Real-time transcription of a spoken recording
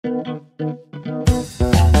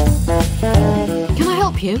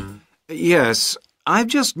help you? Yes, I've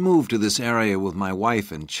just moved to this area with my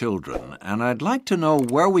wife and children, and I'd like to know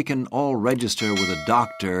where we can all register with a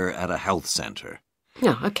doctor at a health centre.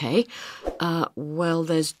 Oh, OK. Well,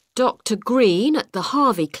 there's Dr. Green at the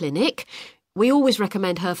Harvey Clinic. We always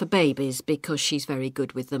recommend her for babies because she's very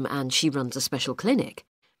good with them and she runs a special clinic.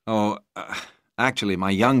 Oh, actually, my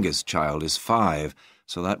youngest child is 5,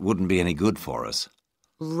 so that wouldn't be any good for us.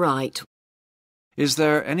 Right. Is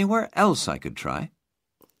there anywhere else I could try?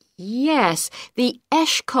 Yes, the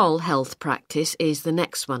Eshcol Health Practice is the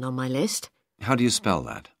next one on my list. How do you spell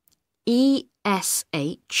that?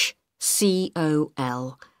 Eshcol.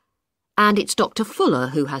 And it's Dr. Fuller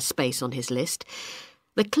who has space on his list.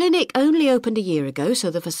 The clinic only opened a year ago,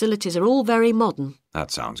 so the facilities are all very modern.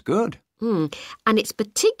 That sounds good. And it's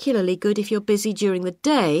particularly good if you're busy during the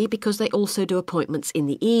day because they also do appointments in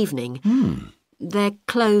the evening. They're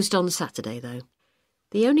closed on Saturday, though.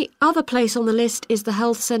 The only other place on the list is the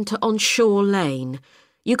health centre on Shore Lane.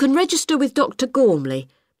 You can register with Dr. Gormley.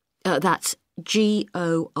 That's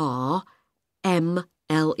Gormley.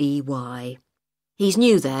 He's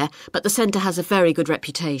new there, but the centre has a very good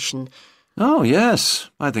reputation. Oh,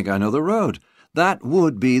 yes. I think I know the road. That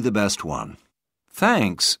would be the best one.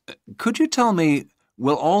 Thanks. Could you tell me,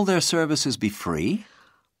 will all their services be free?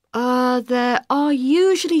 There are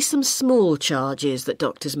usually some small charges that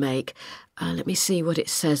doctors make. Let me see what it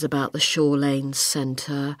says about the Shore Lane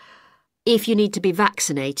Centre. If you need to be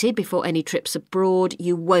vaccinated before any trips abroad,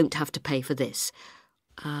 you won't have to pay for this.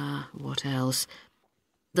 What else?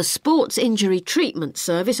 The Sports Injury Treatment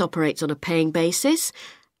Service operates on a paying basis,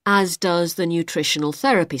 as does the Nutritional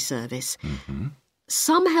Therapy Service.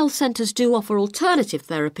 Some health centres do offer alternative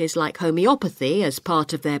therapies like homeopathy as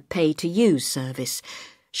part of their pay-to-use service.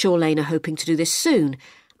 Shore Lane are hoping to do this soon.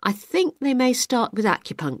 I think they may start with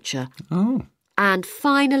acupuncture. Oh. And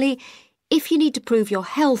finally, if you need to prove you're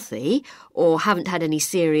healthy or haven't had any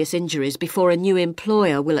serious injuries before a new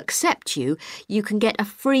employer will accept you, you can get a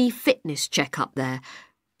free fitness check-up there.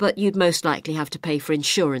 But you'd most likely have to pay for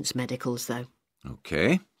insurance medicals, though.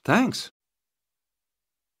 OK, thanks.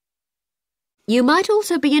 You might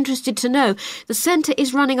also be interested to know the centre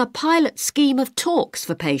is running a pilot scheme of talks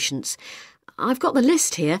for patients. I've got the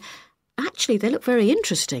list here. Actually, they look very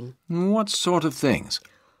interesting. What sort of things?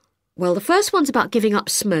 Well, the first one's about giving up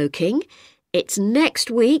smoking. It's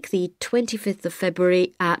next week, the 25th of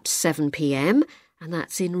February at 7 p.m, and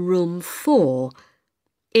that's in room 4.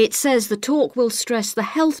 It says the talk will stress the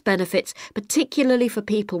health benefits, particularly for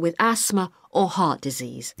people with asthma or heart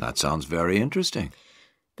disease. That sounds very interesting.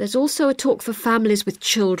 There's also a talk for families with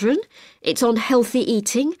children. It's on healthy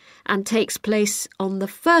eating and takes place on the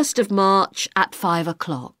 1st of March at 5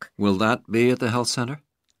 o'clock. Will that be at the health centre?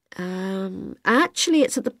 Actually,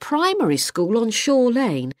 it's at the primary school on Shore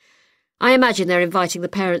Lane. I imagine they're inviting the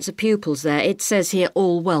parents of pupils there. It says here,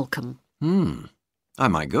 all welcome. I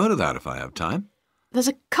might go to that if I have time. There's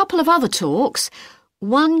a couple of other talks.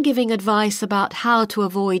 One giving advice about how to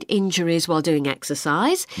avoid injuries while doing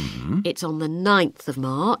exercise. It's on the 9th of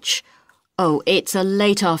March. Oh, it's a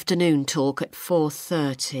late afternoon talk at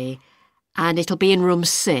 4:30, and it'll be in room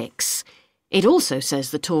 6. It also says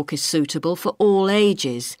the talk is suitable for all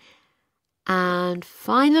ages. And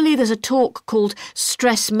finally, there's a talk called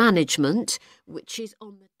Stress Management, which is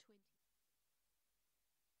on the...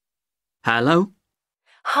 Hello?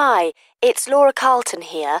 Hi, it's Laura Carlton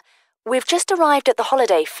here. We've just arrived at the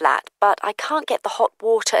holiday flat, but I can't get the hot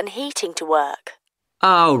water and heating to work.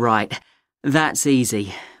 Oh, right. That's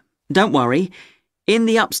easy. Don't worry. In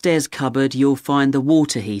the upstairs cupboard, you'll find the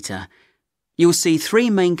water heater. You'll see 3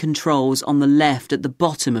 main controls on the left at the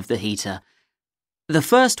bottom of the heater. The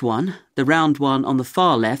first one, the round one on the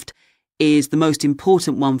far left, is the most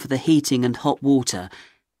important one for the heating and hot water.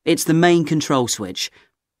 It's the main control switch.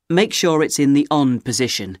 Make sure it's in the on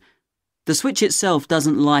position. The switch itself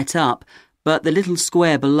doesn't light up, but the little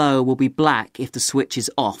square below will be black if the switch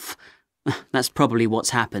is off. That's probably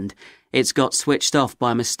what's happened. It's got switched off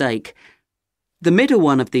by mistake. The middle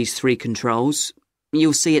one of these 3 controls,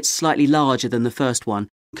 you'll see it's slightly larger than the first one,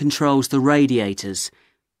 controls the radiators.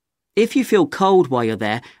 If you feel cold while you're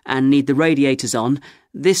there and need the radiators on,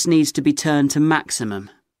 this needs to be turned to maximum.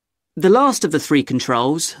 The last of the 3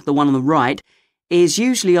 controls, the one on the right, is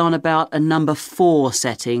usually on about a number 4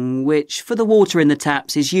 setting, which for the water in the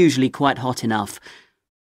taps is usually quite hot enough.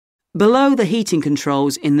 Below the heating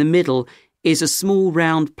controls in the middle is a small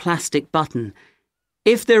round plastic button.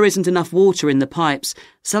 If there isn't enough water in the pipes,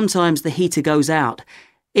 sometimes the heater goes out.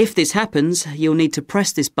 If this happens, you'll need to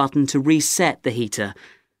press this button to reset the heater.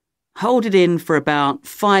 Hold it in for about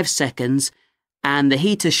 5 seconds and the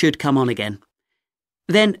heater should come on again.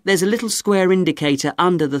 Then there's a little square indicator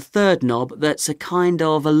under the third knob that's a kind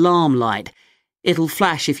of alarm light. It'll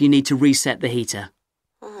flash if you need to reset the heater.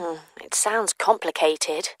 It sounds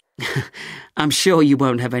complicated. I'm sure you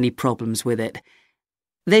won't have any problems with it.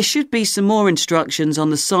 There should be some more instructions on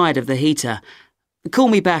the side of the heater. Call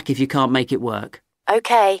me back if you can't make it work.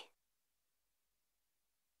 OK.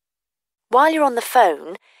 While you're on the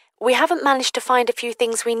phone, we haven't managed to find a few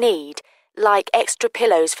things we need, like extra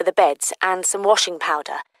pillows for the beds and some washing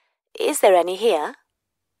powder. Is there any here?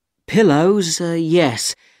 Pillows,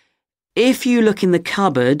 yes. If you look in the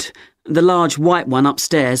cupboard, the large white one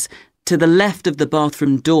upstairs, to the left of the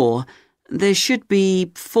bathroom door, there should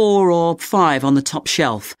be 4 or 5 on the top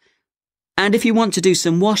shelf. And if you want to do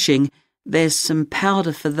some washing, there's some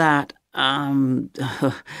powder for that,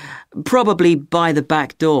 probably by the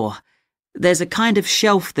back door. There's a kind of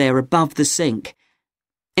shelf there above the sink.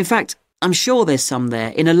 In fact, I'm sure there's some there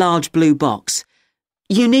in a large blue box.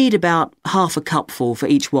 You need about half a cupful for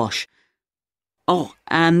each wash. Oh,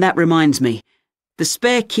 and that reminds me. The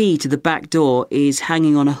spare key to the back door is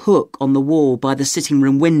hanging on a hook on the wall by the sitting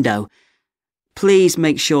room window. Please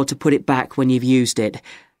make sure to put it back when you've used it.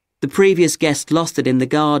 The previous guest lost it in the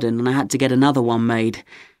garden and I had to get another one made.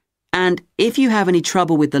 And if you have any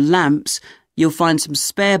trouble with the lamps, you'll find some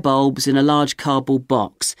spare bulbs in a large cardboard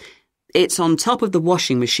box. It's on top of the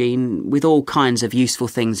washing machine with all kinds of useful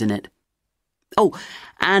things in it. Oh,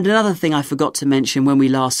 and another thing I forgot to mention when we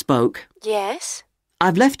last spoke. Yes?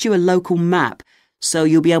 I've left you a local map, so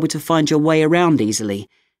you'll be able to find your way around easily.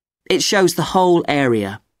 It shows the whole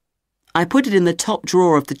area. I put it in the top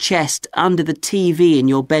drawer of the chest under the TV in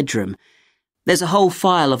your bedroom. There's a whole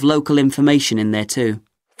file of local information in there too.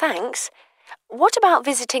 Thanks. What about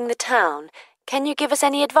visiting the town? Can you give us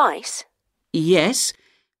any advice? Yes.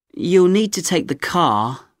 You'll need to take the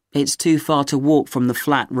car. It's too far to walk from the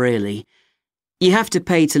flat, really. You have to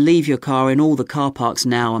pay to leave your car in all the car parks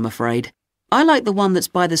now, I'm afraid. I like the one that's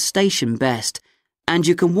by the station best, and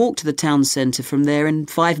you can walk to the town centre from there in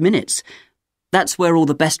 5 minutes. That's where all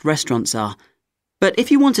the best restaurants are. But if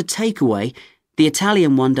you want a takeaway, the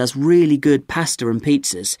Italian one does really good pasta and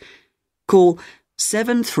pizzas. Call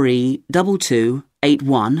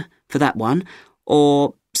 732281 for that one,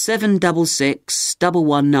 or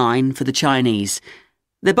 766119 for the Chinese.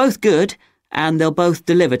 They're both good, and they'll both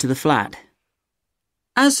deliver to the flat.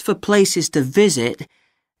 As for places to visit,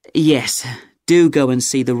 yes, do go and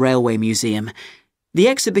see the Railway Museum. The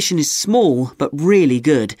exhibition is small, but really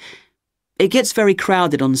good. It gets very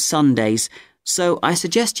crowded on Sundays, so I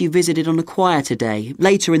suggest you visit it on a quieter day,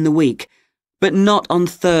 later in the week, but not on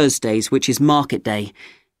Thursdays, which is market day.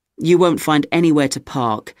 You won't find anywhere to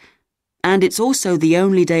park, and it's also the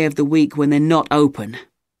only day of the week when they're not open.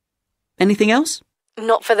 Anything else?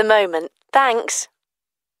 Not for the moment. Thanks.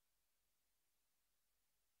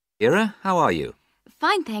 Ira, how are you?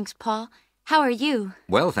 Fine, thanks, Paul. How are you?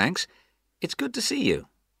 Well, thanks. It's good to see you.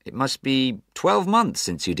 It must be 12 months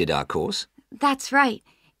since you did our course. That's right.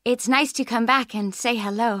 It's nice to come back and say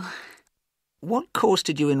hello. What course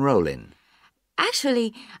did you enroll in?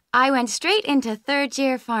 Actually, I went straight into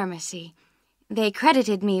third-year pharmacy. They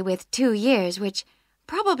credited me with 2 years, which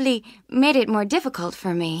probably made it more difficult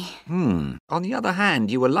for me. On the other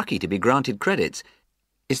hand, you were lucky to be granted credits.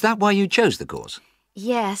 Is that why you chose the course?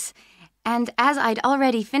 Yes, and as I'd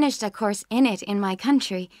already finished a course in it in my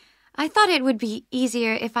country, I thought it would be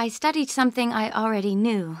easier if I studied something I already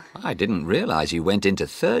knew. I didn't realize you went into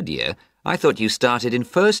third year. I thought you started in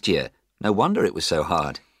first year. No wonder it was so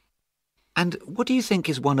hard. And what do you think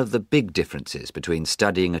is one of the big differences between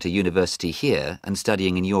studying at a university here and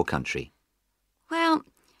studying in your country? Well,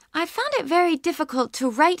 I found it very difficult to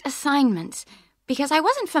write assignments because I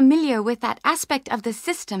wasn't familiar with that aspect of the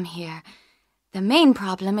system here. The main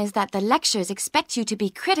problem is that the lectures expect you to be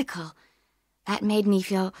critical. That made me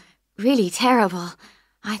feel really terrible.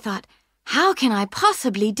 I thought, how can I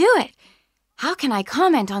possibly do it? How can I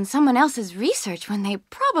comment on someone else's research when they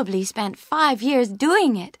probably spent 5 years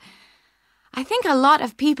doing it? I think a lot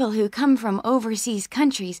of people who come from overseas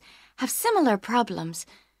countries have similar problems.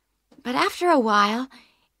 But after a while,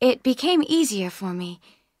 it became easier for me.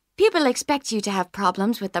 People expect you to have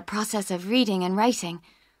problems with the process of reading and writing,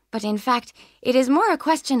 but in fact, it is more a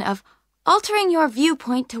question of altering your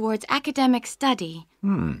viewpoint towards academic study.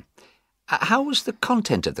 How was the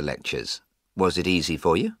content of the lectures? Was it easy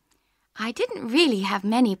for you? I didn't really have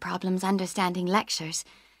many problems understanding lectures.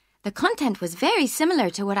 The content was very similar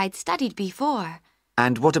to what I'd studied before.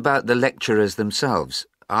 And what about the lecturers themselves?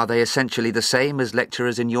 Are they essentially the same as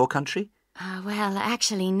lecturers in your country? Well,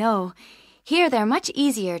 actually, no. Here they're much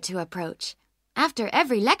easier to approach. After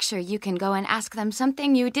every lecture, you can go and ask them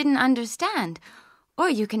something you didn't understand, Or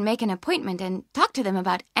you can make an appointment and talk to them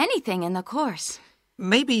about anything in the course.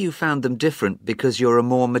 Maybe you found them different because you're a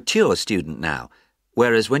more mature student now,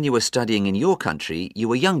 whereas when you were studying in your country, you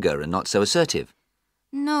were younger and not so assertive.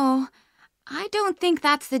 No, I don't think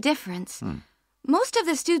that's the difference. Most of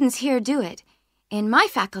the students here do it. In my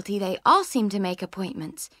faculty, they all seem to make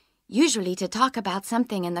appointments, usually to talk about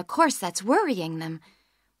something in the course that's worrying them,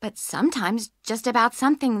 but sometimes just about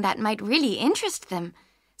something that might really interest them,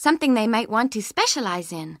 something they might want to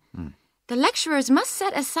specialize in. The lecturers must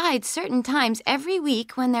set aside certain times every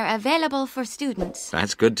week when they're available for students.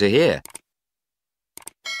 That's good to hear.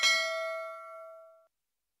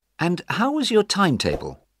 And how was your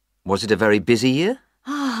timetable? Was it a very busy year?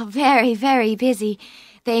 Oh, very, very busy.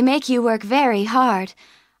 They make you work very hard.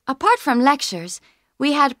 Apart from lectures,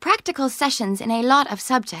 we had practical sessions in a lot of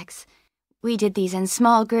subjects. We did these in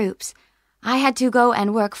small groups. I had to go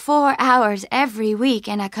and work 4 hours every week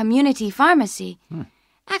in a community pharmacy.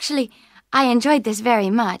 Actually, I enjoyed this very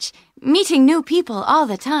much, meeting new people all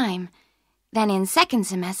the time. Then in second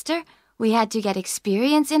semester, we had to get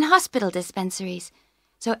experience in hospital dispensaries.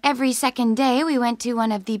 So every second day we went to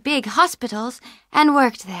one of the big hospitals and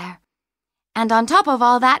worked there. And on top of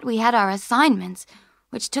all that, we had our assignments,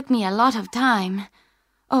 which took me a lot of time.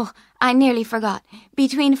 Oh, I nearly forgot.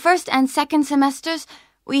 Between first and second semesters,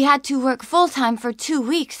 we had to work full-time for 2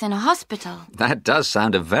 weeks in a hospital. That does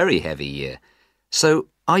sound a very heavy year. So,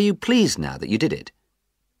 are you pleased now that you did it?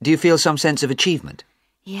 Do you feel some sense of achievement?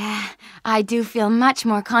 Yeah, I do feel much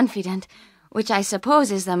more confident, which I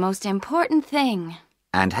suppose is the most important thing.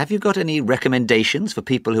 And have you got any recommendations for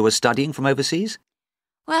people who are studying from overseas?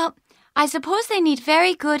 Well, I suppose they need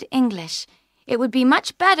very good English. It would be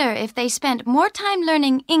much better if they spent more time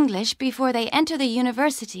learning English before they enter the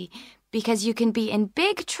university, because you can be in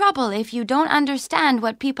big trouble if you don't understand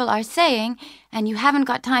what people are saying and you haven't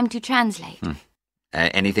got time to translate.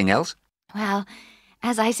 Anything else? Well,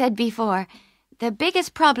 as I said before, the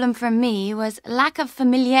biggest problem for me was lack of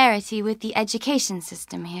familiarity with the education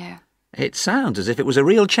system here. It sounds as if it was a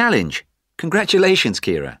real challenge. Congratulations,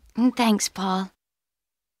 Kira. Thanks, Paul.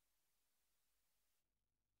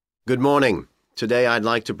 Good morning. Today I'd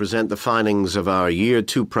like to present the findings of our Year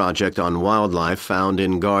 2 project on wildlife found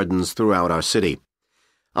in gardens throughout our city.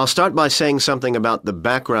 I'll start by saying something about the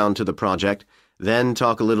background to the project, then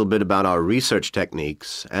talk a little bit about our research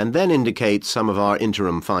techniques, and then indicate some of our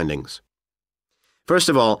interim findings. First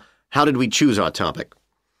of all, how did we choose our topic?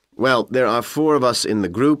 Well, there are 4 of us in the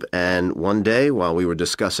group, and one day, while we were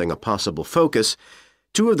discussing a possible focus,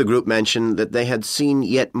 2 of the group mentioned that they had seen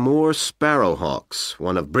yet more sparrowhawks,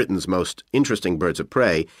 one of Britain's most interesting birds of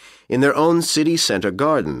prey, in their own city centre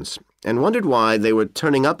gardens, and wondered why they were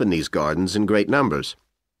turning up in these gardens in great numbers.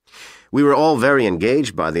 We were all very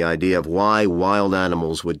engaged by the idea of why wild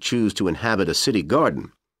animals would choose to inhabit a city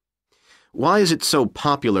garden. Why is it so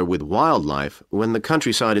popular with wildlife when the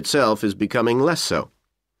countryside itself is becoming less so?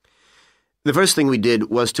 The first thing we did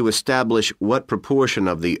was to establish what proportion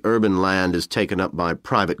of the urban land is taken up by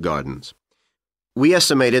private gardens. We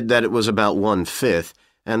estimated that it was about 1/5,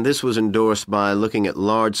 and this was endorsed by looking at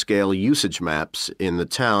large-scale usage maps in the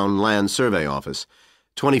town land survey office,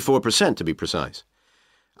 24% to be precise.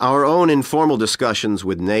 Our own informal discussions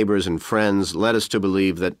with neighbors and friends led us to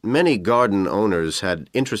believe that many garden owners had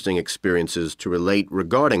interesting experiences to relate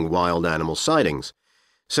regarding wild animal sightings.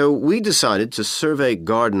 So we decided to survey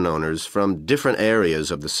garden owners from different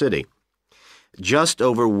areas of the city. Just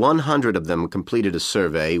over 100 of them completed a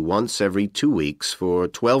survey once every 2 weeks for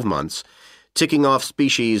 12 months, ticking off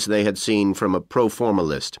species they had seen from a pro forma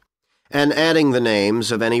list, and adding the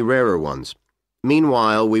names of any rarer ones.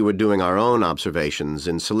 Meanwhile, we were doing our own observations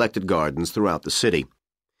in selected gardens throughout the city.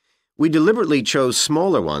 We deliberately chose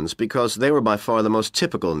smaller ones because they were by far the most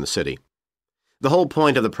typical in the city. The whole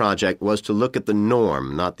point of the project was to look at the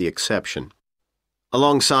norm, not the exception.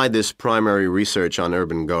 Alongside this primary research on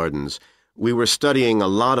urban gardens, we were studying a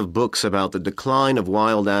lot of books about the decline of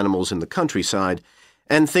wild animals in the countryside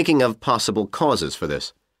and thinking of possible causes for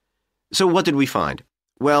this. So what did we find?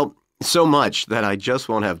 Well, so much that I just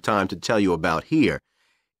won't have time to tell you about here.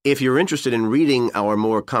 If you're interested in reading our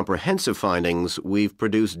more comprehensive findings, we've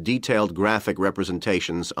produced detailed graphic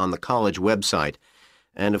representations on the college website.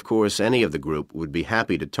 And, of course, any of the group would be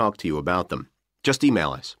happy to talk to you about them. Just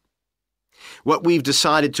email us. What we've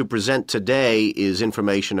decided to present today is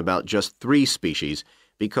information about just 3 species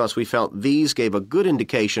because we felt these gave a good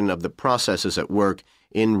indication of the processes at work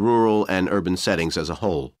in rural and urban settings as a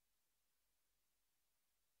whole.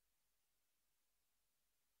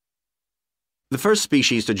 The first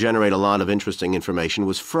species to generate a lot of interesting information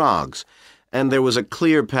was frogs, and there was a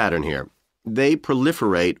clear pattern here. They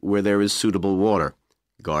proliferate where there is suitable water.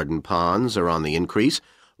 Garden ponds are on the increase.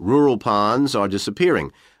 Rural ponds are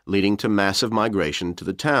disappearing, leading to massive migration to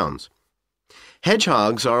the towns.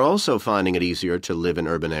 Hedgehogs are also finding it easier to live in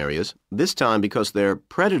urban areas, this time because their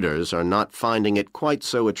predators are not finding it quite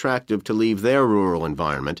so attractive to leave their rural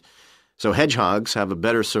environment, so hedgehogs have a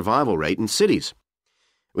better survival rate in cities.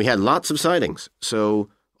 We had lots of sightings, so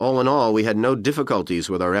all in all, we had no difficulties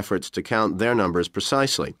with our efforts to count their numbers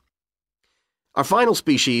precisely. Our final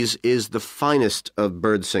species is the finest of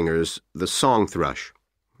bird singers, the song thrush.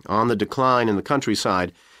 On the decline in the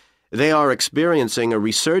countryside, they are experiencing a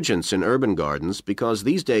resurgence in urban gardens because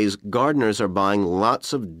these days gardeners are buying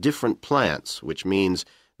lots of different plants, which means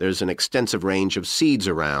there's an extensive range of seeds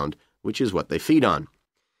around, which is what they feed on.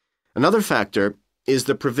 Another factor is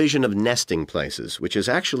the provision of nesting places, which is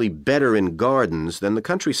actually better in gardens than the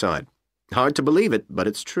countryside. Hard to believe it, but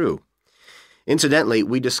it's true. Incidentally,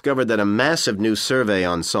 we discovered that a massive new survey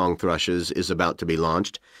on song thrushes is about to be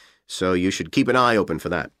launched, so you should keep an eye open for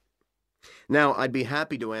that. Now, I'd be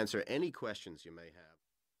happy to answer any questions you may have.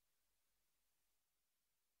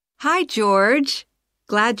 Hi, George.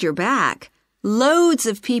 Glad you're back. Loads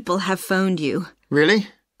of people have phoned you. Really?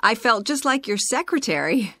 I felt just like your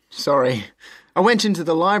secretary. Sorry. I went into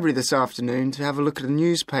the library this afternoon to have a look at a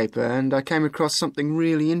newspaper and I came across something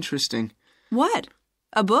really interesting. What?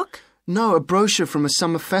 A book? No, a brochure from a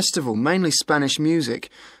summer festival, mainly Spanish music.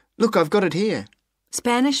 Look, I've got it here.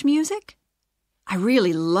 Spanish music? I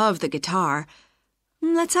really love the guitar.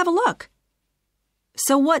 Let's have a look.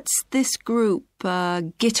 So what's this group,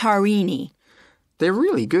 Guittarini? They're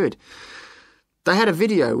really good. They had a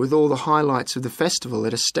video with all the highlights of the festival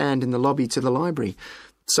at a stand in the lobby to the library,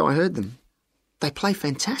 so I heard them. They play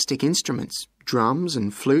fantastic instruments, drums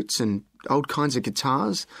and flutes and old kinds of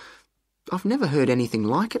guitars. I've never heard anything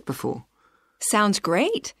like it before. Sounds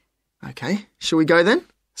great. Okay, shall we go then?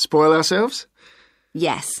 Spoil ourselves?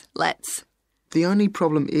 Yes, let's. The only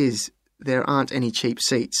problem is there aren't any cheap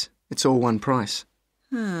seats. It's all one price.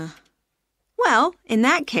 Well, in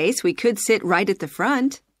that case, we could sit right at the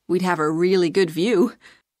front. We'd have a really good view.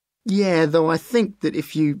 Yeah, though I think that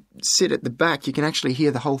if you sit at the back, you can actually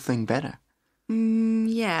hear the whole thing better.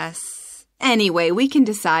 Yes. Anyway, we can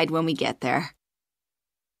decide when we get there.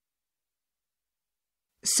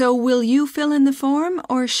 So will you fill in the form,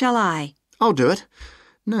 or shall I? I'll do it.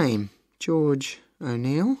 Name, George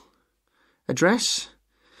O'Neill. Address,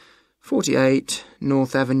 48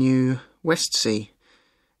 North Avenue, Westsea.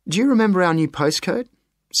 Do you remember our new postcode?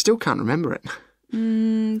 Still can't remember it.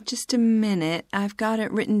 Just a minute. I've got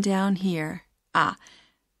it written down here.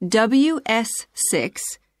 WS6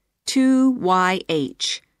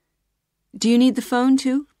 2YH. Do you need the phone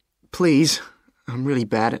too? Please. I'm really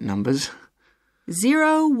bad at numbers.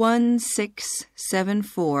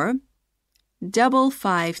 01674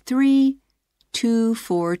 553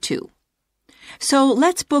 242. So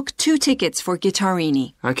let's book 2 tickets for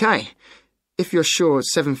Guittarini. Okay. If you're sure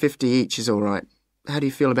 $7.50 each is all right. How do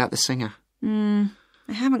you feel about the singer? I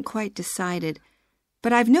haven't quite decided.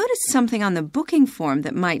 But I've noticed something on the booking form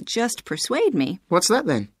that might just persuade me. What's that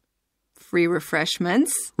then? Free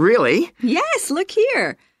refreshments. Really? Yes, look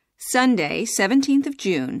here. Sunday, 17th of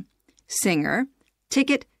June. Singer.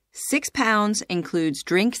 Ticket, £6, includes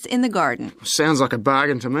drinks in the garden. Sounds like a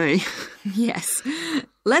bargain to me. Yes.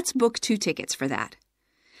 Let's book 2 tickets for that.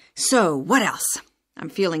 So, what else? I'm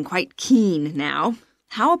feeling quite keen now.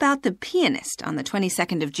 How about the pianist on the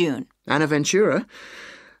 22nd of June? Anna Ventura?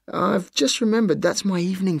 I've just remembered that's my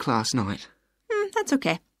evening class night. That's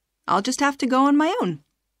okay. I'll just have to go on my own.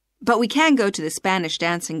 But we can go to the Spanish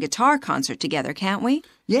dance and guitar concert together, can't we?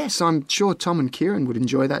 Yes, I'm sure Tom and Kieran would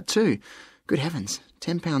enjoy that too. Good heavens,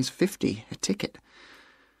 £10.50 a ticket.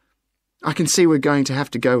 I can see we're going to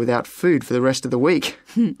have to go without food for the rest of the week.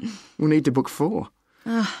 We'll need to book 4.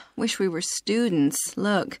 Wish we were students.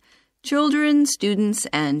 Look, children, students,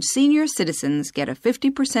 and senior citizens get a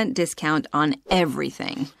 50% discount on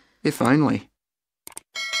everything. If only.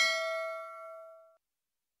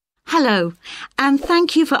 Hello, and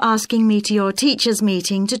thank you for asking me to your teachers'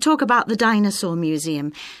 meeting to talk about the Dinosaur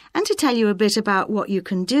Museum and to tell you a bit about what you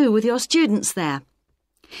can do with your students there.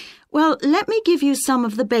 Well, let me give you some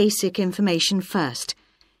of the basic information first.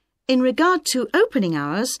 In regard to opening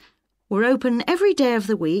hours, we're open every day of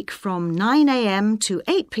the week from 9 a.m. to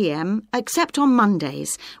 8 p.m. except on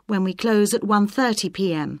Mondays, when we close at 1:30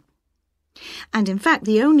 p.m. And in fact,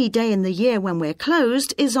 the only day in the year when we're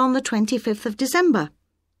closed is on the 25th of December.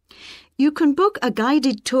 You can book a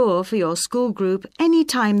guided tour for your school group any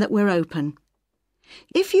time that we're open.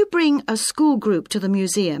 If you bring a school group to the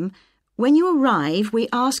museum, when you arrive, we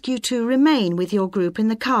ask you to remain with your group in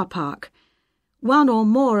the car park. One or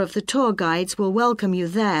more of the tour guides will welcome you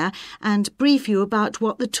there and brief you about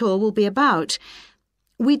what the tour will be about.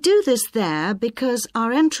 We do this there because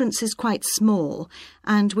our entrance is quite small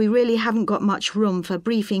and we really haven't got much room for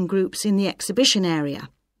briefing groups in the exhibition area.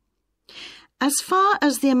 As far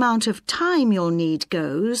as the amount of time you'll need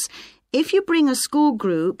goes, if you bring a school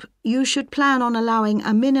group, you should plan on allowing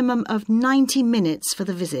a minimum of 90 minutes for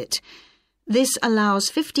the visit. This allows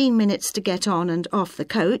 15 minutes to get on and off the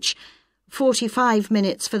coach, 45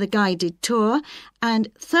 minutes for the guided tour,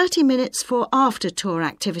 and 30 minutes for after-tour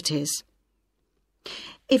activities.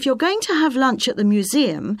 If you're going to have lunch at the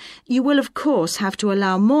museum, you will of course have to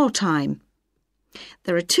allow more time.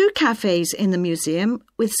 There are 2 cafes in the museum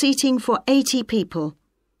with seating for 80 people.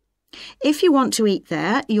 If you want to eat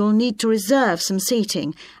there, you'll need to reserve some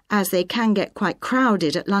seating, as they can get quite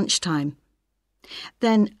crowded at lunchtime.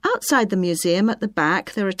 Then, outside the museum at the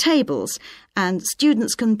back, there are tables, and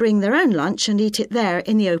students can bring their own lunch and eat it there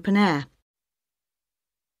in the open air.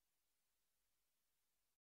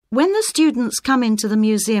 When the students come into the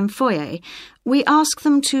museum foyer, we ask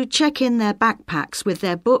them to check in their backpacks with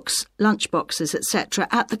their books, lunchboxes, etc.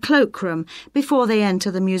 at the cloakroom before they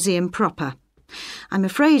enter the museum proper. I'm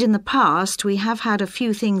afraid in the past we have had a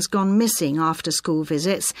few things gone missing after school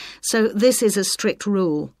visits, so this is a strict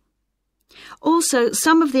rule. Also,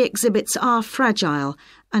 some of the exhibits are fragile,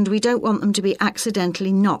 and we don't want them to be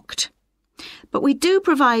accidentally knocked. But we do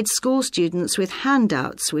provide school students with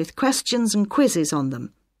handouts with questions and quizzes on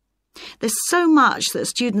them. There's so much that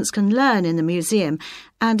students can learn in the museum,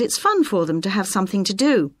 and it's fun for them to have something to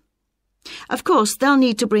do. Of course, they'll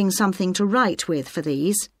need to bring something to write with for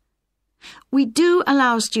these. We do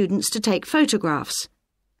allow students to take photographs.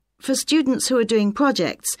 For students who are doing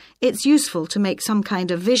projects, it's useful to make some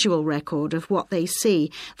kind of visual record of what they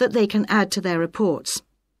see that they can add to their reports.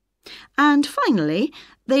 And finally,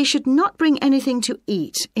 they should not bring anything to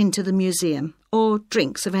eat into the museum, or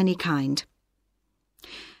drinks of any kind.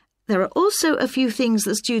 There are also a few things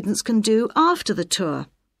that students can do after the tour.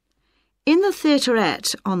 In the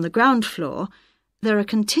theaterette on the ground floor, there are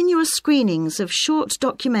continuous screenings of short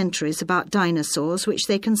documentaries about dinosaurs which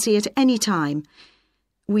they can see at any time.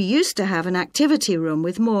 We used to have an activity room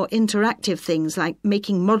with more interactive things like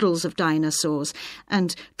making models of dinosaurs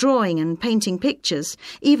and drawing and painting pictures,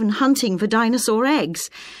 even hunting for dinosaur eggs.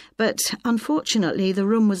 But unfortunately the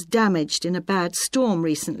room was damaged in a bad storm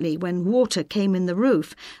recently when water came in the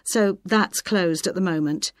roof, so that's closed at the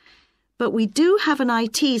moment. But we do have an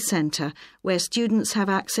IT centre where students have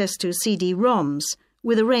access to CD-ROMs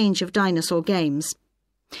with a range of dinosaur games.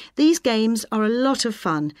 These games are a lot of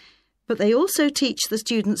fun, but they also teach the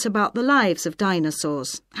students about the lives of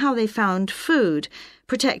dinosaurs, how they found food,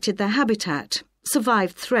 protected their habitat,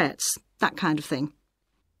 survived threats, that kind of thing.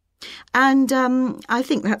 And I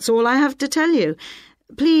think that's all I have to tell you.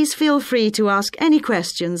 Please feel free to ask any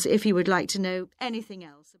questions if you would like to know anything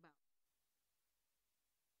else about.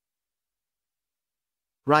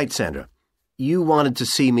 Right, Sandra. You wanted to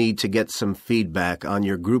see me to get some feedback on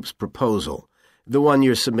your group's proposal, the one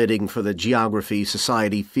you're submitting for the Geography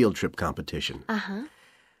Society field trip competition. Uh-huh.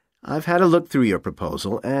 I've had a look through your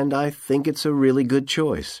proposal, and I think it's a really good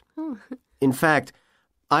choice. Oh. In fact,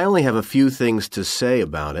 I only have a few things to say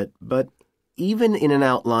about it, but even in an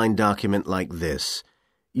outline document like this,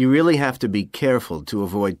 you really have to be careful to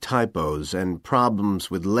avoid typos and problems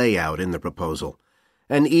with layout in the proposal,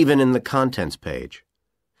 and even in the contents page.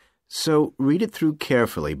 So read it through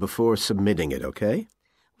carefully before submitting it, okay?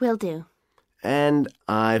 Will do. And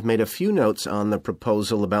I've made a few notes on the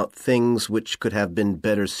proposal about things which could have been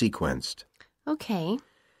better sequenced. Okay.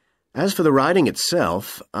 As for the writing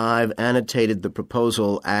itself, I've annotated the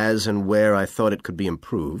proposal as and where I thought it could be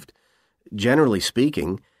improved. Generally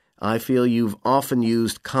speaking, I feel you've often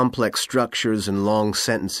used complex structures and long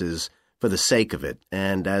sentences for the sake of it,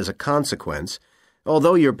 and as a consequence,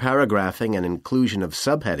 although your paragraphing and inclusion of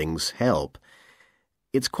subheadings help,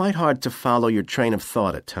 it's quite hard to follow your train of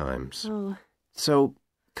thought at times. Oh. So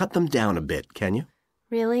cut them down a bit, can you?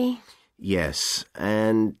 Really? Yes,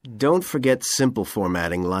 and don't forget simple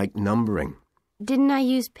formatting like numbering. Didn't I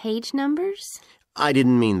use page numbers? I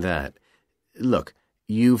didn't mean that. Look,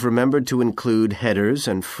 you've remembered to include headers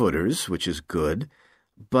and footers, which is good,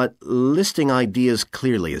 but listing ideas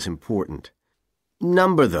clearly is important.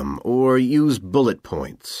 Number them or use bullet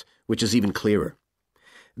points, which is even clearer.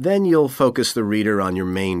 Then you'll focus the reader on your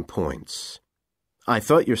main points. I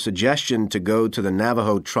thought your suggestion to go to the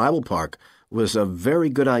Navajo Tribal Park was a very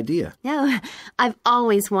good idea. No, I've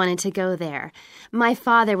always wanted to go there. My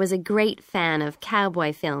father was a great fan of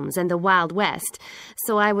cowboy films and the Wild West,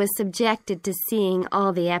 so I was subjected to seeing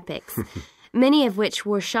all the epics. many of which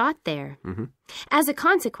were shot there. Mm-hmm. As a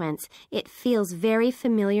consequence, it feels very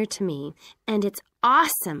familiar to me, and it's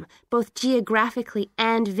awesome, both geographically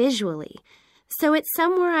and visually. So it's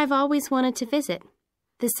somewhere I've always wanted to visit.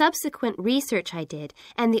 The subsequent research I did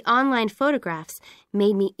and the online photographs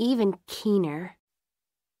made me even keener.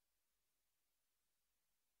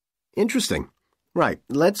 Interesting. Right,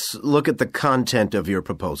 let's look at the content of your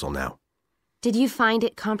proposal now. Did you find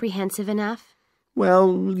it comprehensive enough?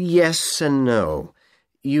 Well, yes and no.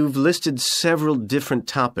 You've listed several different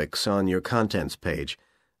topics on your contents page,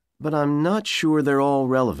 but I'm not sure they're all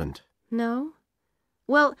relevant. No?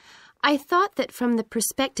 Well, I thought that from the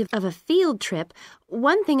perspective of a field trip,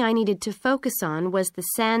 one thing I needed to focus on was the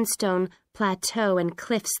sandstone plateau and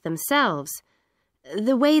cliffs themselves.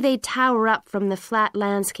 The way they tower up from the flat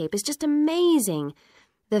landscape is just amazing.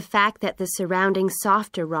 The fact that the surrounding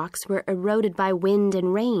softer rocks were eroded by wind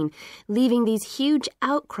and rain, leaving these huge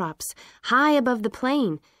outcrops high above the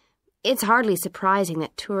plain. It's hardly surprising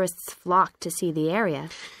that tourists flock to see the area.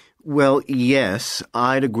 Well, yes,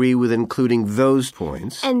 I'd agree with including those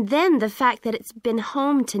points. And then the fact that it's been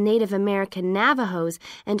home to Native American Navajos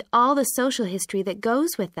and all the social history that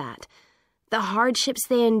goes with that. The hardships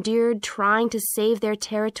they endured trying to save their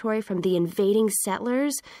territory from the invading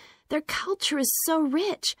settlers. Their culture is so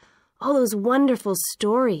rich. All those wonderful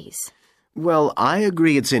stories. Well, I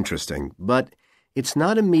agree it's interesting, but it's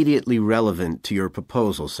not immediately relevant to your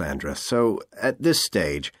proposal, Sandra. So, at this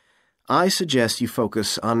stage, I suggest you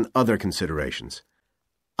focus on other considerations.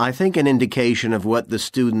 I think an indication of what the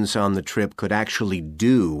students on the trip could actually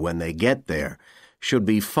do when they get there should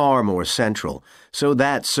be far more central, so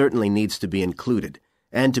that certainly needs to be included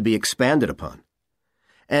and to be expanded upon.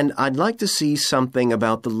 And I'd like to see something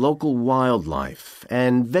about the local wildlife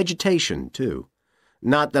and vegetation, too.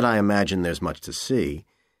 Not that I imagine there's much to see.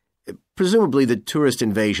 Presumably the tourist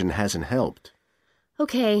invasion hasn't helped.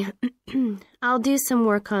 Okay, I'll do some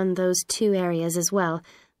work on those two areas as well.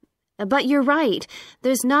 But you're right,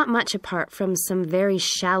 there's not much apart from some very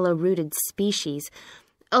shallow-rooted species.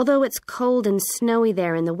 Although it's cold and snowy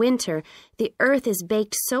there in the winter, the earth is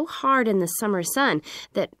baked so hard in the summer sun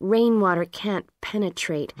that rainwater can't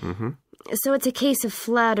penetrate. Mm-hmm. So it's a case of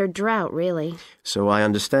flood or drought, really. So I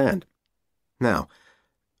understand. Now,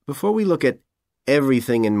 before we look at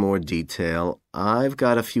everything in more detail, I've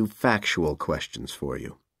got a few factual questions for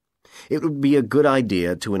you. It would be a good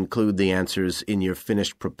idea to include the answers in your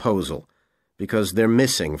finished proposal, because they're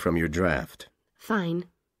missing from your draft. Fine.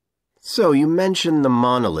 So you mentioned the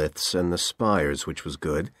monoliths and the spires, which was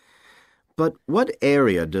good. But what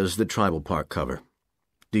area does the tribal park cover?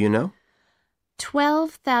 Do you know?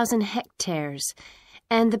 12,000 hectares,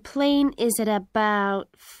 and the plain is at about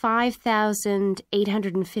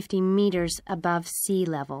 5,850 meters above sea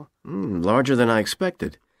level. Larger than I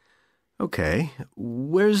expected. Okay,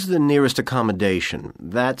 where's the nearest accommodation?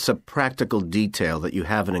 That's a practical detail that you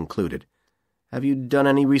haven't included. Have you done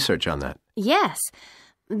any research on that? Yes.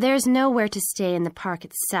 There's nowhere to stay in the park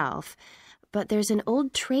itself, but there's an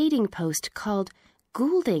old trading post called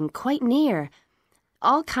Goulding quite near.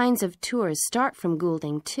 All kinds of tours start from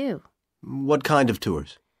Goulding, too. What kind of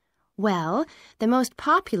tours? Well, the most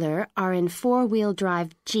popular are in four-wheel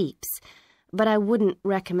drive Jeeps, but I wouldn't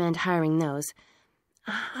recommend hiring those.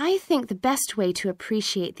 I think the best way to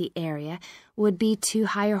appreciate the area would be to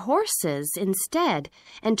hire horses instead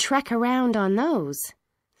and trek around on those.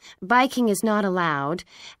 Biking is not allowed,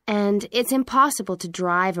 and it's impossible to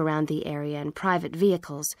drive around the area in private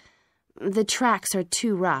vehicles. The tracks are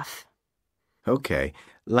too rough. Okay.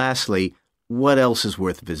 Lastly, what else is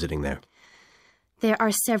worth visiting there? There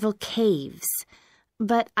are several caves,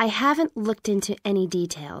 but I haven't looked into any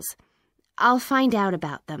details. I'll find out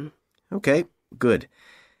about them. Okay, good.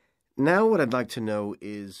 Now what I'd like to know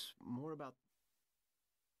is more about...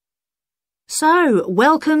 So,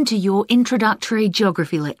 welcome to your introductory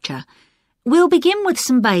geography lecture. We'll begin with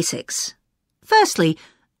some basics. Firstly,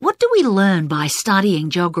 what do we learn by studying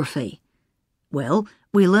geography? Well,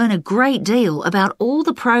 we learn a great deal about all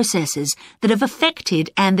the processes that have affected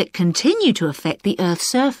and that continue to affect the Earth's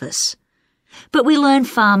surface. But we learn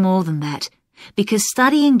far more than that, because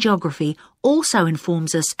studying geography also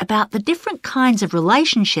informs us about the different kinds of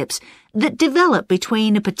relationships that develop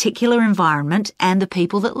between a particular environment and the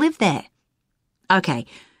people that live there. Okay,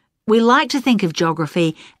 we like to think of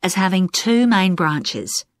geography as having two main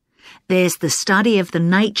branches. There's the study of the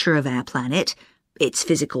nature of our planet, its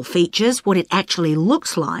physical features, what it actually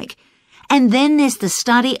looks like, and then there's the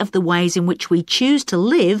study of the ways in which we choose to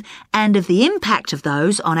live and of the impact of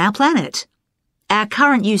those on our planet. Our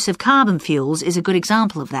current use of carbon fuels is a good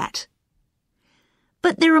example of that.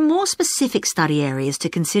 But there are more specific study areas to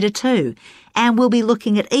consider too, and we'll be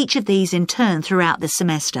looking at each of these in turn throughout the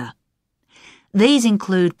semester. These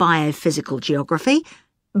include biophysical geography,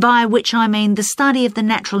 by which I mean the study of the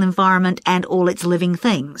natural environment and all its living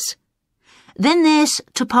things. Then there's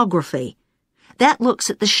topography. That looks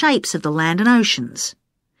at the shapes of the land and oceans.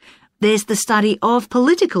 There's the study of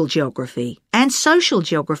political geography, and social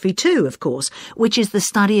geography too, of course, which is the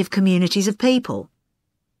study of communities of people.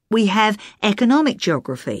 We have economic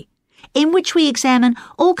geography, in which we examine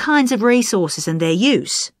all kinds of resources and their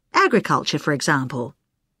use, agriculture, for example.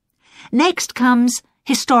 Next comes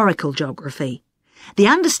historical geography, the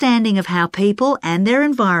understanding of how people and their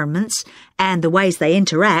environments and the ways they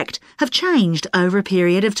interact have changed over a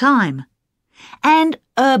period of time. And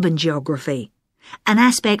urban geography, an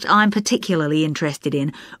aspect I'm particularly interested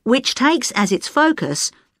in, which takes as its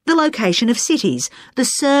focus the location of cities, the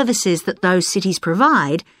services that those cities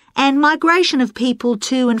provide, and migration of people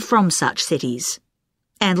to and from such cities.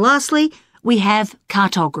 And lastly, we have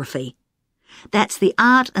cartography. That's the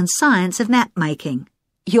art and science of map making.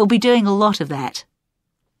 You'll be doing a lot of that.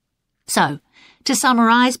 So, to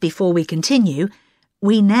summarise before we continue,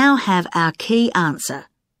 we now have our key answer.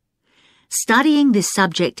 Studying this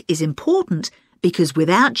subject is important because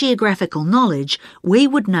without geographical knowledge, we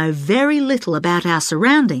would know very little about our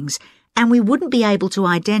surroundings and we wouldn't be able to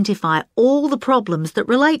identify all the problems that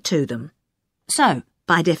relate to them. So,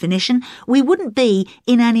 by definition, we wouldn't be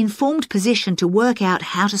in an informed position to work out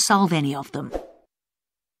how to solve any of them.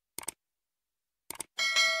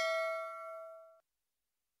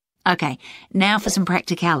 Okay, now for some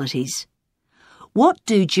practicalities. What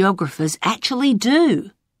do geographers actually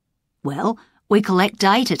do? Well, we collect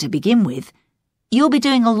data to begin with. You'll be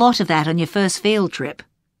doing a lot of that on your first field trip.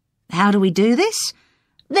 How do we do this?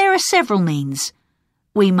 There are several means.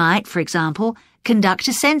 We might, for example, conduct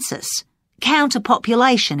a census, count a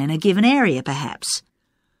population in a given area perhaps.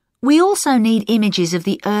 We also need images of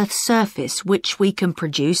the Earth's surface which we can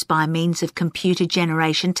produce by means of computer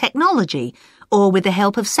generation technology or with the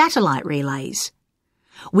help of satellite relays.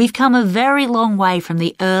 We've come a very long way from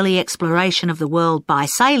the early exploration of the world by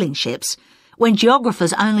sailing ships when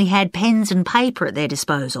geographers only had pens and paper at their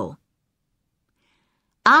disposal.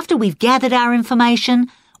 After we've gathered our information,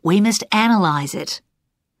 we must analyse it.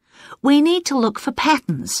 We need to look for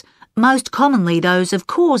patterns, most commonly those of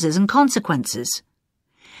causes and consequences.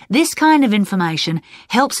 This kind of information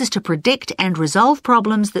helps us to predict and resolve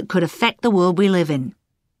problems that could affect the world we live in.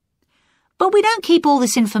 But we don't keep all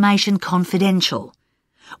this information confidential.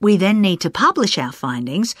 We then need to publish our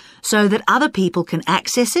findings so that other people can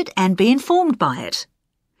access it and be informed by it.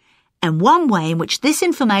 And one way in which this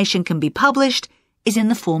information can be published is in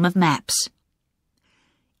the form of maps.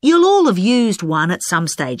 You'll all have used one at some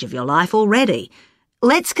stage of your life already.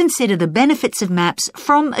 Let's consider the benefits of maps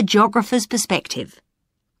from a geographer's perspective.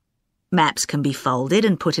 Maps can be folded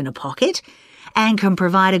and put in a pocket and can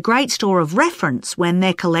provide a great store of reference when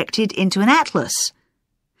they're collected into an atlas.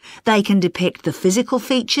 They can depict the physical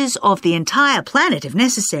features of the entire planet if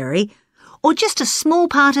necessary, or just a small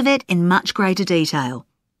part of it in much greater detail.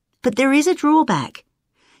 But there is a drawback.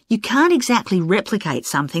 You can't exactly replicate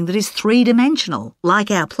something that is three-dimensional, like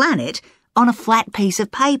our planet, on a flat piece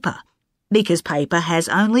of paper, because paper has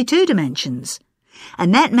only 2 dimensions.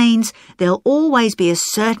 And that means there'll always be a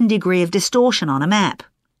certain degree of distortion on a map.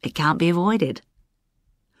 It can't be avoided.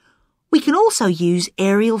 We can also use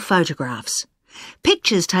aerial photographs,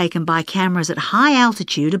 pictures taken by cameras at high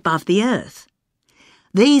altitude above the Earth.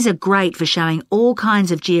 These are great for showing all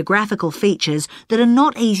kinds of geographical features that are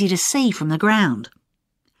not easy to see from the ground.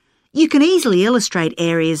 You can easily illustrate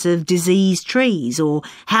areas of diseased trees or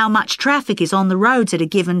how much traffic is on the roads at a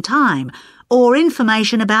given time, or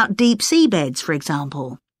information about deep seabeds, for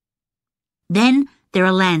example. Then there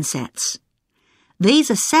are Landsats.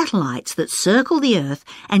 These are satellites that circle the Earth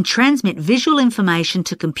and transmit visual information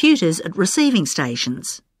to computers at receiving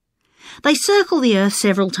stations. They circle the Earth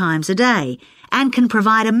several times a day and can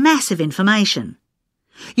provide a massive information.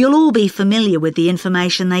 You'll all be familiar with the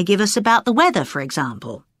information they give us about the weather, for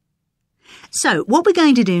example. So, what we're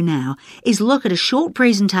going to do now is look at a short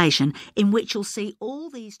presentation in which you'll see all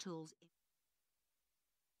these tools.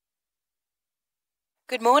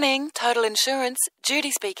 Good morning, Total Insurance.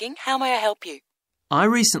 Judy speaking. How may I help you? I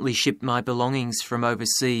recently shipped my belongings from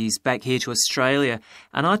overseas back here to Australia,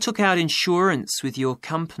 and I took out insurance with your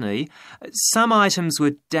company. Some items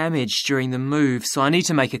were damaged during the move, so I need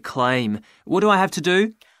to make a claim. What do I have to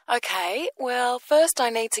do? Okay, well, first I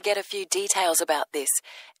need to get a few details about this.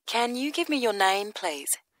 Can you give me your name, please?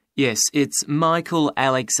 Yes, it's Michael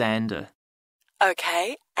Alexander.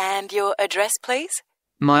 Okay, and your address, please?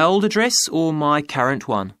 My old address or my current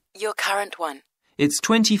one? Your current one. It's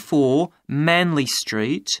 24 Manly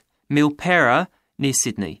Street, Milperra, near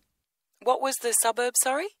Sydney. What was the suburb,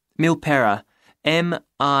 sorry? Milperra.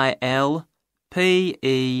 Milperra.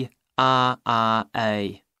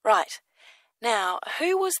 Right. Now,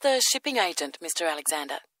 who was the shipping agent, Mr.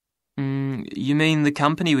 Alexander? You mean the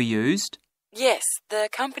company we used? Yes, the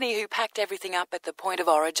company who packed everything up at the point of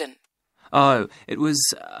origin. Oh, it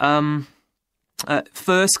was,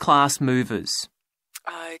 First Class Movers.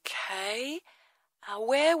 OK.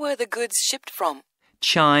 Where were the goods shipped from?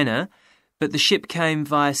 China, but the ship came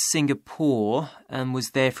via Singapore and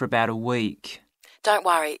was there for about a week. Don't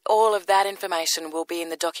worry, all of that information will be in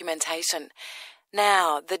the documentation.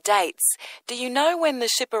 Now, the dates. Do you know when the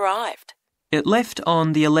ship arrived? It left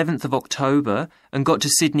on the 11th of October and got to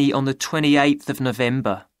Sydney on the 28th of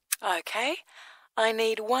November. OK. I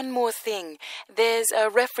need one more thing. There's a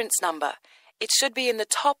reference number. It should be in the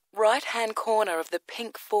top right-hand corner of the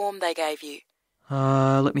pink form they gave you.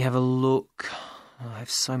 Let me have a look. I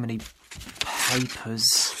have so many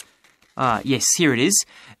papers. Yes, here it is.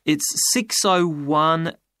 It's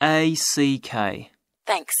 601 ACK.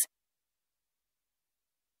 Thanks.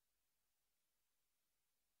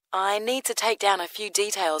 I need to take down a few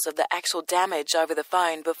details of the actual damage over the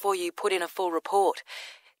phone before you put in a full report.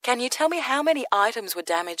 Can you tell me how many items were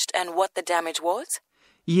damaged and what the damage was?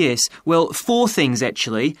 Yes, well, 4 things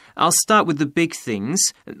actually. I'll start with the big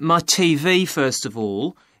things. My TV, first of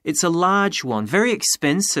all. It's a large one, very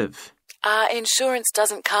expensive. Insurance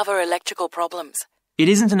doesn't cover electrical problems. It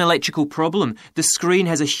isn't an electrical problem. The screen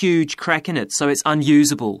has a huge crack in it, so it's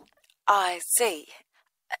unusable. I see.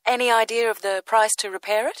 Any idea of the price to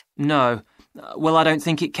repair it? No. Well, I don't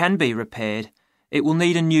think it can be repaired. It will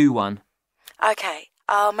need a new one. OK,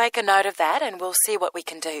 I'll make a note of that and we'll see what we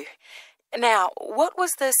can do. Now, what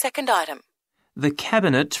was the second item? The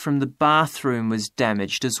cabinet from the bathroom was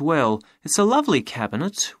damaged as well. It's a lovely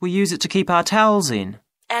cabinet. We use it to keep our towels in.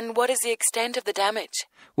 And what is the extent of the damage?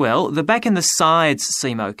 Well, the back and the sides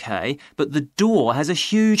seem OK, but the door has a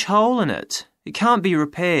huge hole in it. It can't be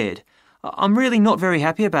repaired. I'm really not very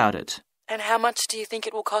happy about it. And how much do you think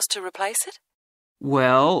it will cost to replace it?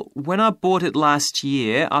 Well, when I bought it last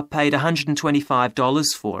year, I paid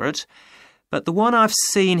 $125 for it. But the one I've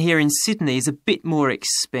seen here in Sydney is a bit more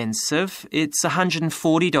expensive. It's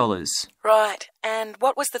 $140. Right. And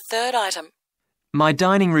what was the third item? My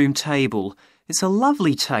dining room table. It's a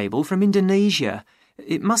lovely table from Indonesia.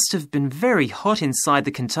 It must have been very hot inside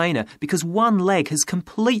the container because one leg has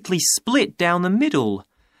completely split down the middle.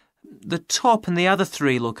 The top and the other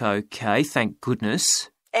 3 look OK, thank goodness.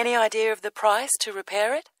 Any idea of the price to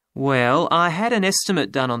repair it? Well, I had an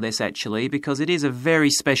estimate done on this actually because it is a very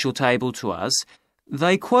special table to us.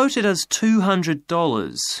 They quoted us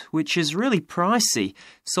 $200, which is really pricey,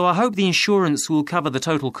 so I hope the insurance will cover the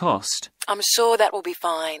total cost. I'm sure that will be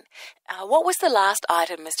fine. What was the last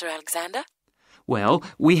item, Mr. Alexander? Well,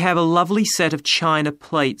 we have a lovely set of china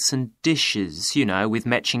plates and dishes, you know, with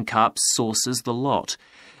matching cups, saucers, the lot.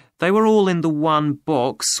 They were all in the one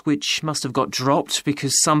box, which must have got dropped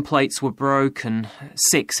because some plates were broken.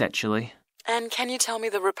 6, actually. And can you tell me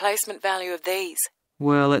the replacement value of these?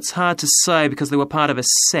 Well, it's hard to say because they were part of a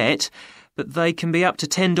set, but they can be up to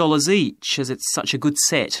 $10 each, as it's such a good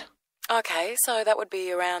set. OK, so that would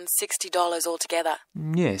be around $60 altogether.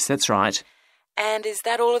 Yes, that's right. And is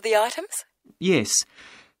that all of the items? Yes.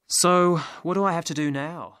 So, what do I have to do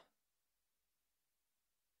now?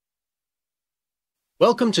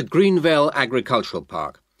 Welcome to Greenvale Agricultural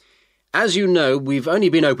Park. As you know, we've only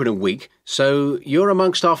been open a week, so you're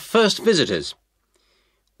amongst our first visitors.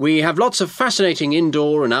 We have lots of fascinating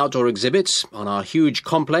indoor and outdoor exhibits on our huge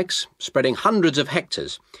complex, spreading hundreds of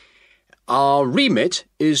hectares. Our remit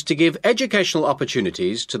is to give educational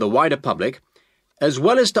opportunities to the wider public, as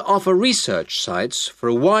well as to offer research sites for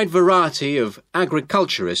a wide variety of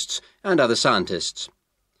agriculturists and other scientists.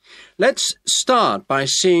 Let's start by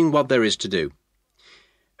seeing what there is to do.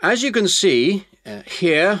 As you can see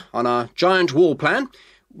here on our giant wall plan,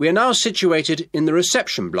 we are now situated in the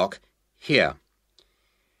reception block here.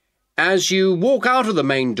 As you walk out of the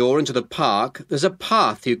main door into the park, there's a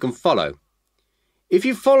path you can follow. If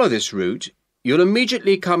you follow this route, you'll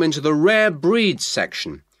immediately come into the rare breeds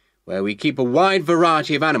section, where we keep a wide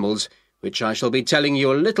variety of animals, which I shall be telling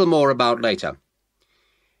you a little more about later.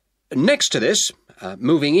 Next to this,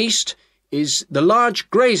 moving east, is the large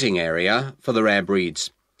grazing area for the rare breeds.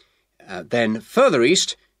 Then further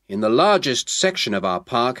east, in the largest section of our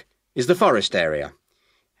park, is the forest area.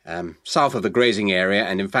 South of the grazing area,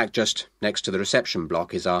 and in fact just next to the reception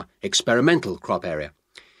block, is our experimental crop area.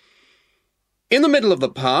 In the middle of the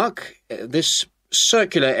park, this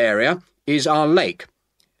circular area is our lake.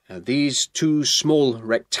 These two small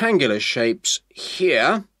rectangular shapes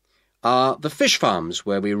here are the fish farms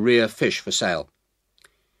where we rear fish for sale.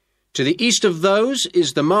 To the east of those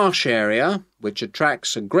is the marsh area, which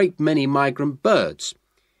attracts a great many migrant birds.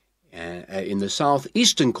 In the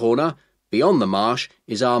southeastern corner, beyond the marsh,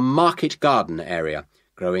 is our market garden area,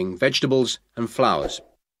 growing vegetables and flowers.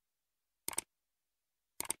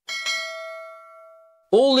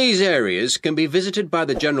 All these areas can be visited by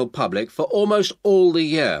the general public for almost all the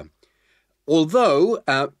year. Although,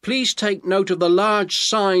 please take note of the large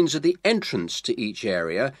signs at the entrance to each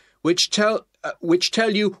area, which tell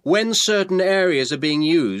you when certain areas are being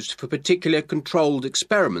used for particular controlled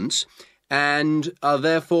experiments and are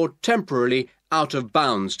therefore temporarily out of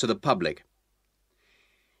bounds to the public.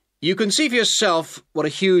 You can see for yourself what a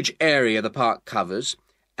huge area the park covers,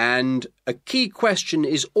 and a key question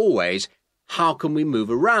is always, how can we move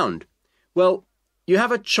around? Well, you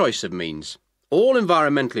have a choice of means, all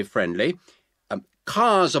environmentally friendly.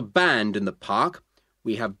 Cars are banned in the park.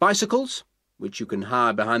 We have bicycles, which you can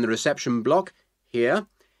hire behind the reception block here.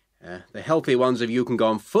 The healthy ones of you can go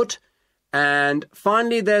on foot. And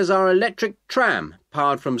finally, there's our electric tram,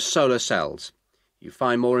 powered from solar cells. You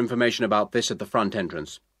find more information about this at the front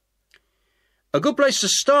entrance. A good place to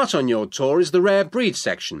start on your tour is the rare breed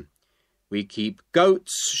section. We keep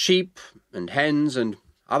goats, sheep and hens and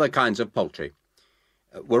other kinds of poultry.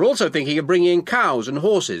 We're also thinking of bringing in cows and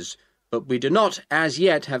horses, but we do not as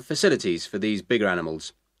yet have facilities for these bigger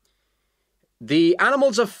animals. The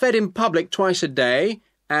animals are fed in public twice a day,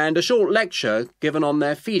 and a short lecture given on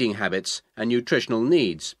their feeding habits and nutritional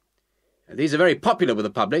needs. These are very popular with the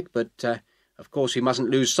public, but of course we mustn't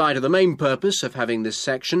lose sight of the main purpose of having this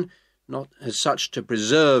section, not as such to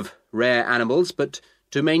preserve rare animals, but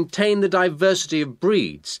to maintain the diversity of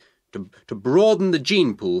breeds, to broaden the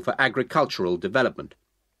gene pool for agricultural development.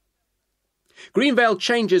 Greenvale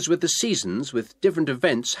changes with the seasons, with different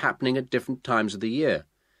events happening at different times of the year.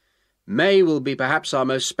 May will be perhaps our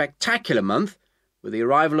most spectacular month, with the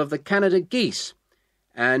arrival of the Canada geese,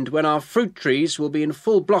 and when our fruit trees will be in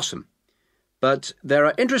full blossom. But there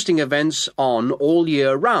are interesting events on all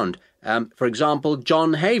year round. For example,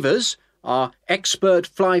 John Havers, our expert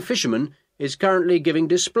fly fisherman, is currently giving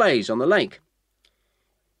displays on the lake.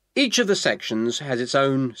 Each of the sections has its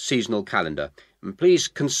own seasonal calendar, and please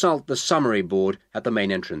consult the summary board at the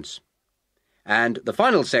main entrance. And the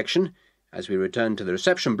final section, as we return to the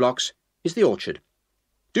reception blocks, is the orchard.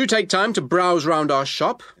 Do take time to browse round our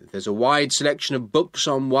shop. There's a wide selection of books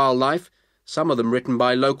on wildlife, some of them written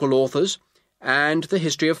by local authors, and the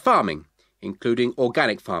history of farming, including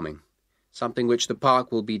organic farming, something which the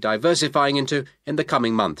park will be diversifying into in the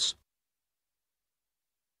coming months.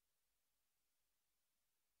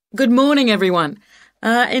 Good morning, everyone.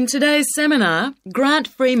 In today's seminar, Grant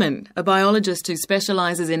Freeman, a biologist who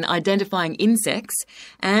specialises in identifying insects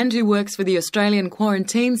and who works for the Australian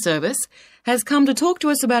Quarantine Service, has come to talk to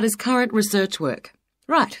us about his current research work.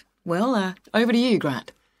 Right, well, over to you,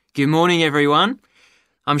 Grant. Good morning, everyone.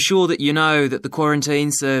 I'm sure that you know that the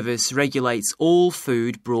Quarantine Service regulates all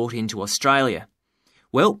food brought into Australia.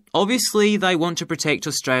 Well, obviously they want to protect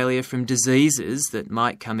Australia from diseases that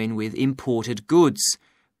might come in with imported goods,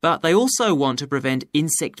 but they also want to prevent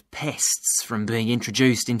insect pests from being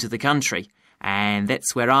introduced into the country, and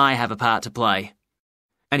that's where I have a part to play.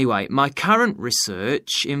 Anyway, my current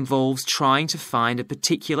research involves trying to find a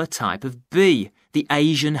particular type of bee, the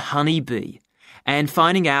Asian honeybee, and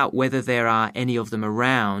finding out whether there are any of them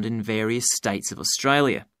around in various states of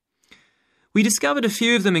Australia. We discovered a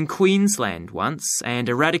few of them in Queensland once and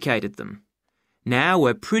eradicated them. Now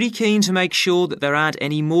we're pretty keen to make sure that there aren't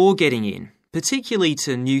any more getting in, particularly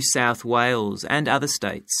to New South Wales and other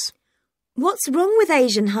states. What's wrong with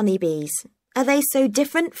Asian honeybees? Are they so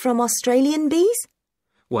different from Australian bees?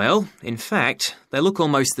 Well, in fact, they look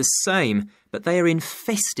almost the same, but they are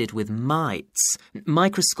infested with mites,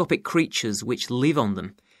 microscopic creatures which live on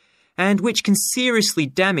them, and which can seriously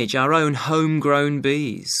damage our own homegrown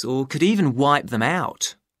bees, or could even wipe them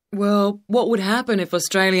out. Well, what would happen if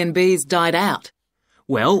Australian bees died out?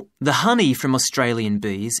 Well, the honey from Australian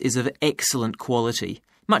bees is of excellent quality,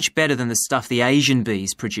 much better than the stuff the Asian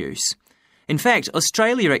bees produce. In fact,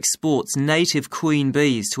 Australia exports native queen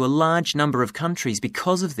bees to a large number of countries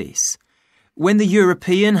because of this. When the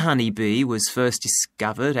European honeybee was first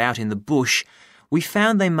discovered out in the bush, we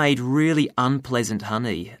found they made really unpleasant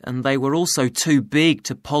honey, and they were also too big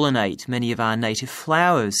to pollinate many of our native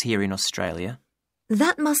flowers here in Australia.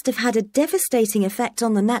 That must have had a devastating effect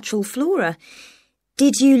on the natural flora.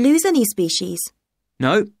 Did you lose any species?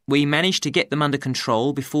 No, we managed to get them under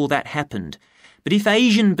control before that happened. But if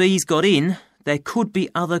Asian bees got in, there could be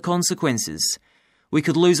other consequences. We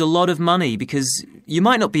could lose a lot of money because you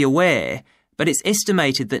might not be aware, but it's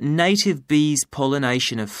estimated that native bees'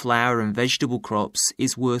 pollination of flower and vegetable crops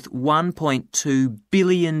is worth $1.2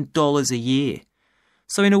 billion a year.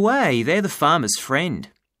 So in a way, they're the farmer's friend.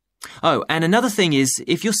 Oh, and another thing is,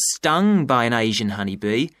 if you're stung by an Asian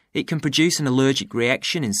honeybee, it can produce an allergic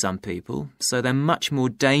reaction in some people, so they're much more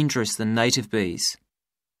dangerous than native bees.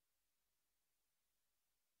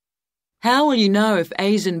 How will you know if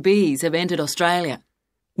Asian bees have entered Australia?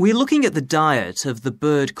 We're looking at the diet of the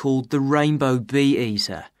bird called the rainbow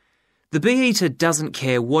bee-eater. The bee-eater doesn't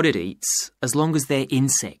care what it eats, as long as they're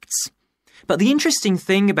insects. But the interesting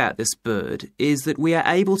thing about this bird is that we are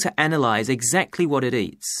able to analyse exactly what it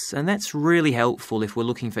eats, and that's really helpful if we're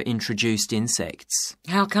looking for introduced insects.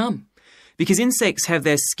 How come? Because insects have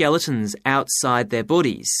their skeletons outside their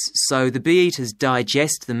bodies, so the bee-eaters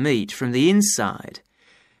digest the meat from the inside.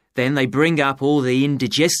 Then they bring up all the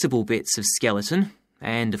indigestible bits of skeleton,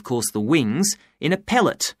 and of course the wings, in a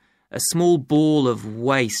pellet, a small ball of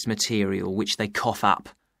waste material which they cough up.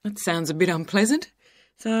 That sounds a bit unpleasant.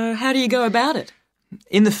 So how do you go about it?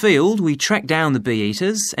 In the field, we track down the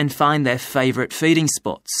bee-eaters and find their favourite feeding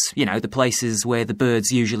spots, the places where the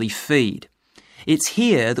birds usually feed. It's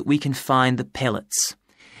here that we can find the pellets.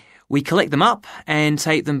 We collect them up and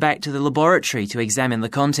take them back to the laboratory to examine the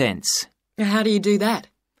contents. How do you do that?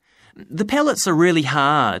 The pellets are really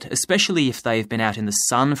hard, especially if they've been out in the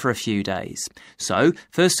sun for a few days. So,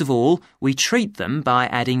 first of all, we treat them by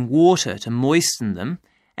adding water to moisten them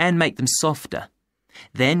and make them softer.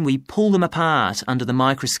 Then we pull them apart under the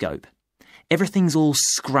microscope. Everything's all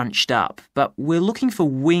scrunched up, but we're looking for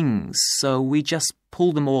wings, so we just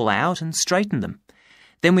pull them all out and straighten them.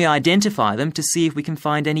 Then we identify them to see if we can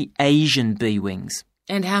find any Asian bee wings.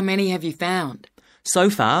 And how many have you found? So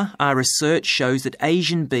far, our research shows that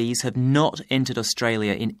Asian bees have not entered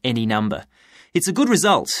Australia in any number. It's a good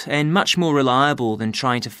result and much more reliable than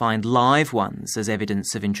trying to find live ones as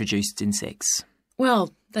evidence of introduced insects.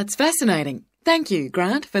 Well, that's fascinating. Thank you,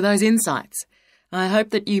 Grant, for those insights. I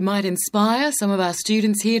hope that you might inspire some of our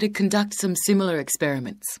students here to conduct some similar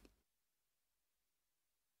experiments.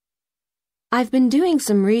 I've been doing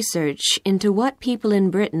some research into what people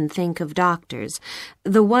in Britain think of doctors,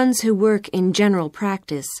 the ones who work in general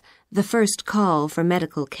practice, the first call for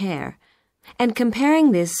medical care, and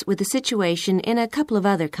comparing this with the situation in a couple of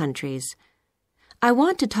other countries. I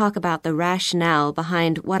want to talk about the rationale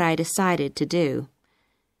behind what I decided to do.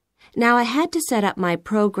 Now, I had to set up my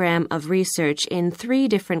program of research in 3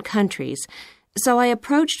 different countries, so I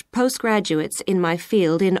approached postgraduates in my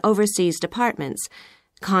field in overseas departments,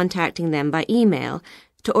 contacting them by email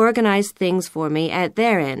to organize things for me at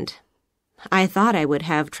their end. I thought I would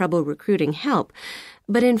have trouble recruiting help,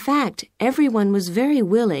 but in fact, everyone was very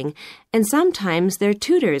willing, and sometimes their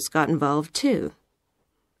tutors got involved too.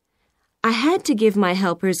 I had to give my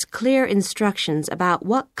helpers clear instructions about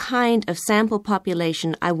what kind of sample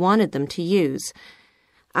population I wanted them to use.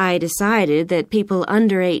 I decided that people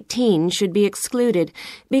under 18 should be excluded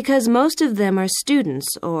because most of them are students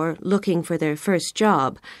or looking for their first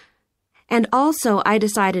job. And also I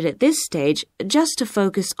decided at this stage just to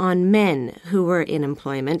focus on men who were in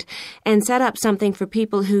employment and set up something for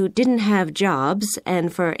people who didn't have jobs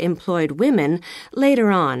and for employed women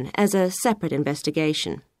later on as a separate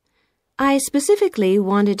investigation. I specifically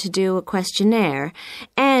wanted to do a questionnaire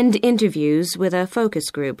and interviews with a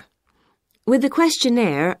focus group. With the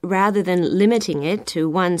questionnaire, rather than limiting it to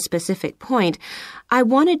one specific point, I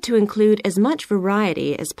wanted to include as much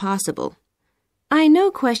variety as possible. I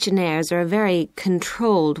know questionnaires are a very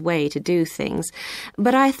controlled way to do things,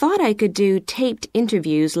 but I thought I could do taped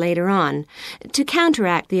interviews later on to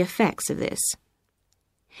counteract the effects of this.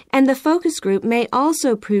 And the focus group may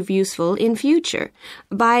also prove useful in future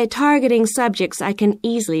by targeting subjects I can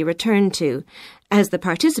easily return to, as the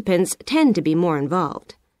participants tend to be more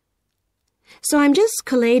involved. So I'm just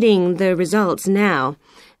collating the results now.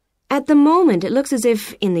 At the moment, it looks as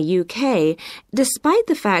if in the UK, despite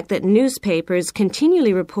the fact that newspapers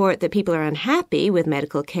continually report that people are unhappy with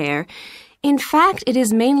medical care, in fact, it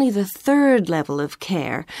is mainly the 3rd level of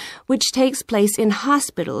care, which takes place in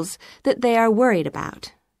hospitals, that they are worried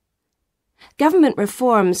about. Government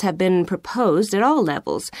reforms have been proposed at all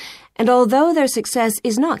levels, and although their success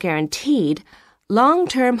is not guaranteed,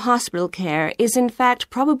 long-term hospital care is in fact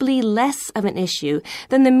probably less of an issue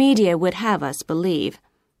than the media would have us believe.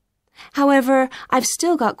 However, I've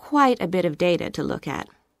still got quite a bit of data to look at.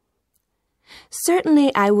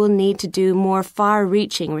 Certainly, I will need to do more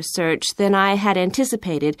far-reaching research than I had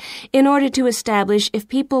anticipated in order to establish if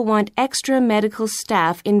people want extra medical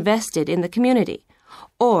staff invested in the community,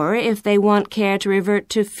 or if they want care to revert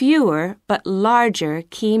to fewer but larger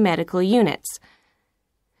key medical units.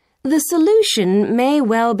 The solution may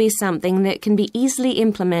well be something that can be easily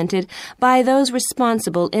implemented by those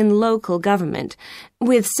responsible in local government,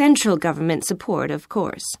 with central government support, of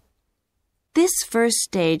course. This first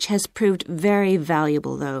stage has proved very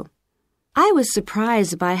valuable, though. I was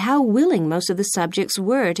surprised by how willing most of the subjects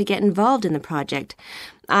were to get involved in the project.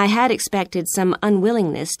 I had expected some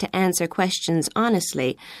unwillingness to answer questions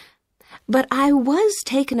honestly, but I was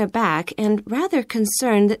taken aback and rather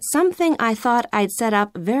concerned that something I thought I'd set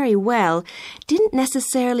up very well didn't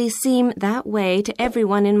necessarily seem that way to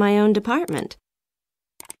everyone in my own department.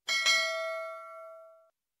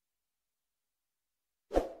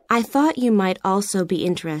 I thought you might also be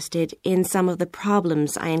interested in some of the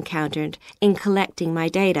problems I encountered in collecting my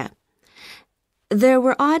data. There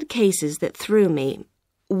were odd cases that threw me.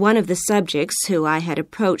 One of the subjects who I had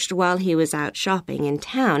approached while he was out shopping in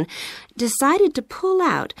town decided to pull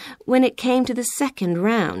out when it came to the second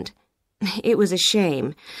round. It was a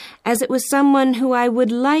shame, as it was someone who I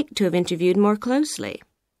would like to have interviewed more closely.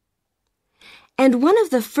 And one of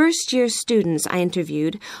the first-year students I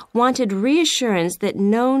interviewed wanted reassurance that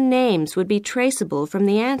no names would be traceable from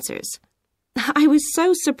the answers. I was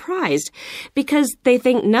so surprised, because they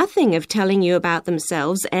think nothing of telling you about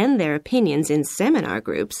themselves and their opinions in seminar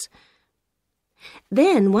groups.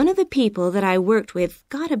 Then one of the people that I worked with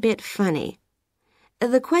got a bit funny.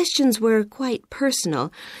 The questions were quite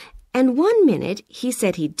personal, and one minute he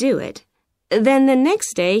said he'd do it, then the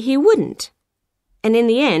next day he wouldn't. And in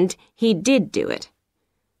the end, he did do it.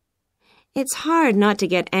 It's hard not to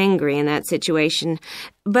get angry in that situation,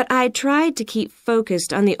 but I tried to keep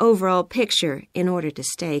focused on the overall picture in order to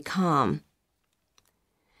stay calm.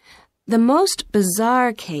 The most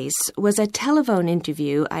bizarre case was a telephone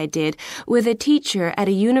interview I did with a teacher at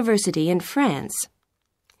a university in France.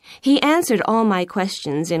 He answered all my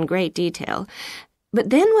questions in great detail,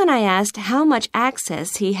 but then when I asked how much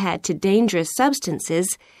access he had to dangerous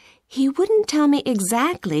substances, he wouldn't tell me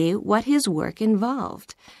exactly what his work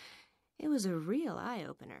involved. It was a real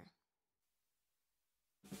eye-opener.